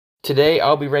Today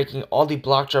I'll be ranking all the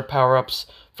block drop power-ups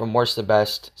from worst to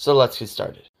best, so let's get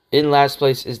started. In last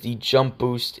place is the jump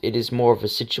boost. It is more of a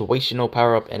situational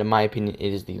power-up, and in my opinion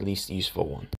it is the least useful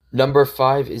one. Number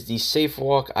 5 is the safe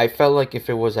walk. I felt like if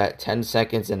it was at 10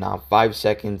 seconds and not 5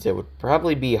 seconds, it would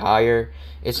probably be higher.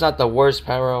 It's not the worst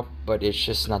power-up, but it's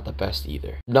just not the best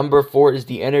either. Number 4 is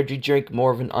the energy drink,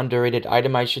 more of an underrated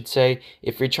item I should say.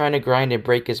 If you're trying to grind and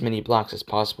break as many blocks as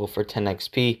possible for 10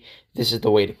 XP, this is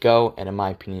the way to go, and in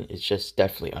my opinion it's just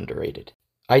definitely underrated.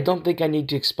 I don't think I need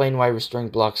to explain why restoring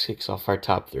blocks kicks off our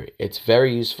top 3. It's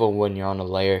very useful when you're on a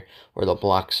layer where the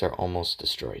blocks are almost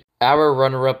destroyed. Our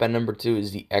runner-up at number 2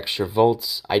 is the extra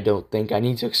volts. I don't think I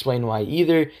need to explain why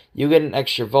either. You get an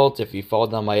extra volt if you fall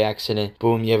down by accident.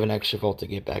 Boom, you have an extra volt to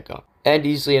get back up. And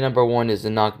easily at number 1 is the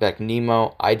knockback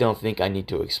Nemo. I don't think I need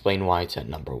to explain why it's at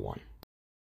number 1.